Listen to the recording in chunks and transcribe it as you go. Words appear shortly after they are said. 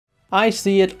I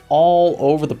see it all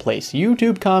over the place,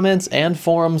 YouTube comments and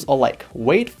forums alike.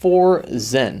 Wait for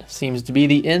Zen seems to be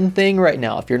the in thing right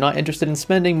now. If you're not interested in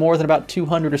spending more than about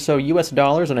 200 or so US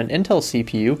dollars on an Intel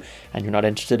CPU, and you're not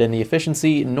interested in the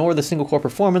efficiency nor the single core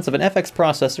performance of an FX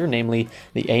processor, namely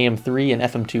the AM3 and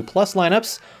FM2 Plus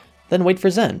lineups, then wait for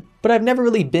Zen. But I've never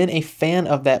really been a fan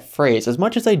of that phrase. As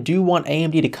much as I do want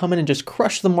AMD to come in and just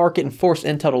crush the market and force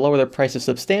Intel to lower their prices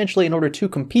substantially in order to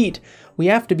compete, we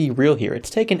have to be real here. It's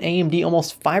taken AMD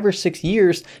almost 5 or 6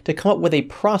 years to come up with a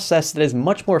process that is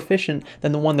much more efficient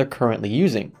than the one they're currently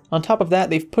using. On top of that,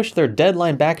 they've pushed their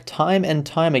deadline back time and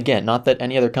time again. Not that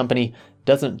any other company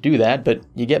doesn't do that, but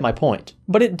you get my point.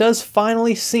 But it does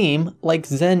finally seem like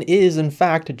Zen is, in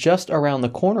fact, just around the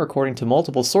corner according to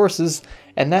multiple sources,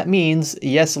 and that means,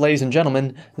 yes, ladies and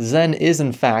gentlemen, Zen is,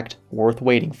 in fact, worth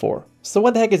waiting for. So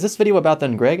what the heck is this video about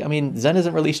then, Greg? I mean, Zen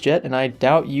isn't released yet, and I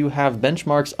doubt you have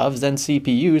benchmarks of Zen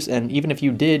CPUs, and even if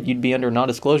you did, you'd be under a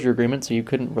non-disclosure agreement, so you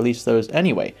couldn't release those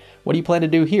anyway. What do you plan to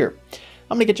do here?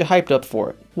 I'm gonna get you hyped up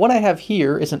for it. What I have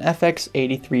here is an FX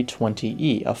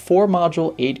 8320E, a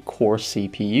 4-module, 8-core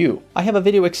CPU. I have a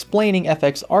video explaining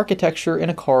FX architecture in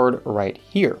a card right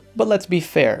here. But let's be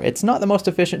fair, it's not the most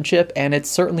efficient chip, and it's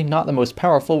certainly not the most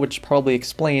powerful, which probably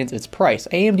explains its price.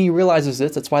 AMD realizes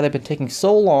this, that's why they've been taking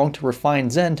so long to refine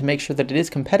Zen to make sure that it is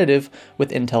competitive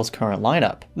with Intel's current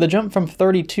lineup. The jump from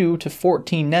 32 to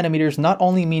 14 nanometers not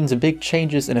only means big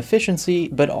changes in efficiency,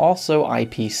 but also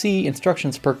IPC,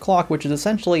 instructions per clock, which is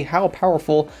essentially how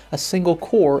powerful a single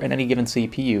core in any given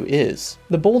CPU is.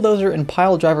 The bulldozer and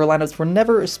pile driver lineups were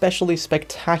never especially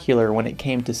spectacular when it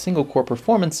came to single core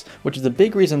performance, which is a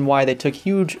big reason why they took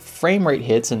huge frame rate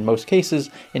hits in most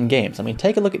cases in games. I mean,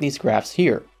 take a look at these graphs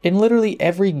here. In literally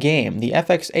every game, the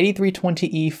FX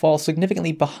 8320E falls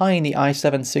significantly behind the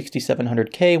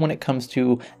i7-6700K when it comes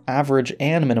to average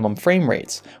and minimum frame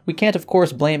rates. We can't, of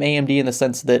course, blame AMD in the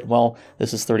sense that, well,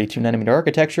 this is 32nm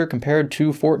architecture compared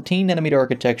to 14nm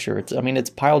architecture. It's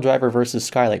pile driver versus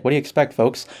Skylake. What do you expect,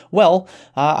 folks? Well,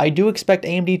 I do expect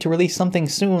AMD to release something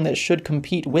soon that should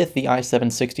compete with the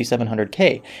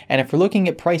i7-6700K. And if we're looking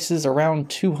at prices around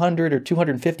 200 or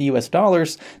 250 US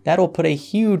dollars, that'll put a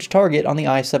huge target on the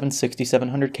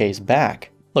i7-6700K's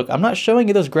back. Look, I'm not showing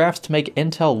you those graphs to make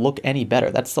Intel look any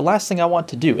better. That's the last thing I want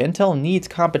to do. Intel needs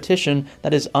competition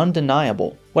that is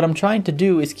undeniable. What I'm trying to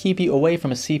do is keep you away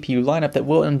from a CPU lineup that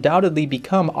will undoubtedly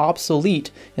become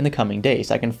obsolete in the coming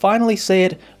days. I can finally say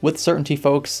it with certainty,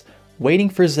 folks. Waiting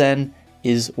for Zen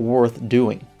is worth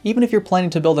doing. Even if you're planning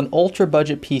to build an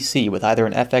ultra-budget PC with either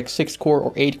an FX 6-core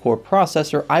or 8-core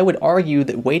processor, I would argue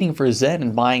that waiting for Zen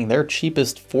and buying their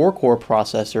cheapest 4-core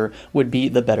processor would be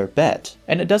the better bet.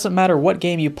 And it doesn't matter what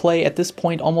game you play, at this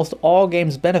point almost all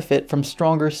games benefit from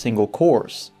stronger single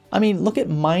cores. I mean, look at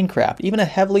Minecraft. Even a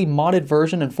heavily modded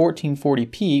version in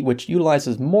 1440p, which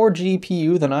utilizes more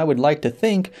GPU than I would like to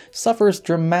think, suffers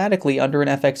dramatically under an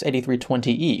FX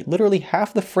 8320E, literally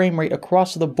half the frame rate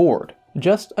across the board.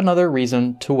 Just another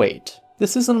reason to wait.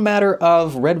 This isn't a matter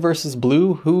of red versus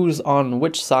blue, who's on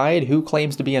which side, who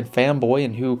claims to be a fanboy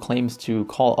and who claims to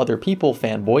call other people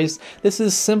fanboys. This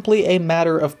is simply a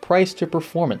matter of price to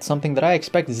performance, something that I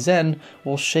expect Zen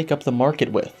will shake up the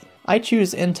market with. I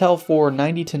choose Intel for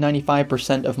 90 to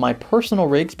 95% of my personal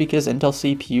rigs because Intel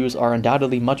CPUs are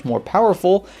undoubtedly much more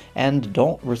powerful and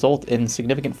don't result in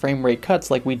significant frame rate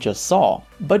cuts like we just saw.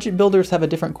 Budget builders have a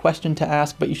different question to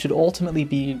ask, but you should ultimately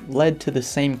be led to the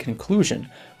same conclusion.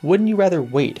 Wouldn't you rather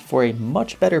wait for a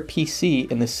much better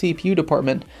PC in the CPU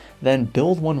department than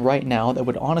build one right now that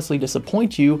would honestly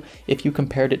disappoint you if you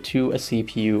compared it to a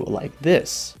CPU like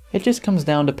this? It just comes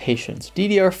down to patience.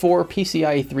 DDR4,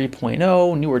 PCIe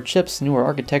 3.0, newer chips, newer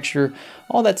architecture,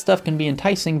 all that stuff can be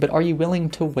enticing, but are you willing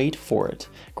to wait for it?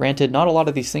 Granted, not a lot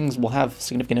of these things will have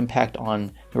significant impact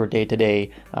on your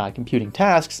day-to-day computing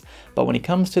tasks, but when it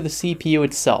comes to the CPU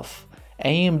itself,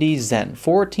 AMD Zen,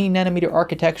 14nm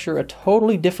architecture, a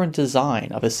totally different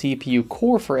design of a CPU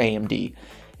core for AMD.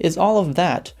 Is all of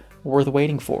that worth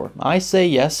waiting for? I say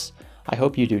yes. I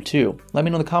hope you do too. Let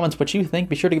me know in the comments what you think.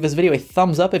 Be sure to give this video a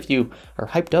thumbs up if you are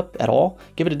hyped up at all.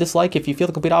 Give it a dislike if you feel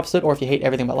the complete opposite or if you hate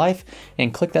everything about life.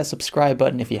 And click that subscribe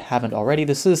button if you haven't already.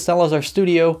 This is Salazar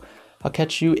Studio. I'll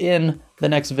catch you in the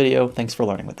next video. Thanks for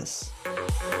learning with us.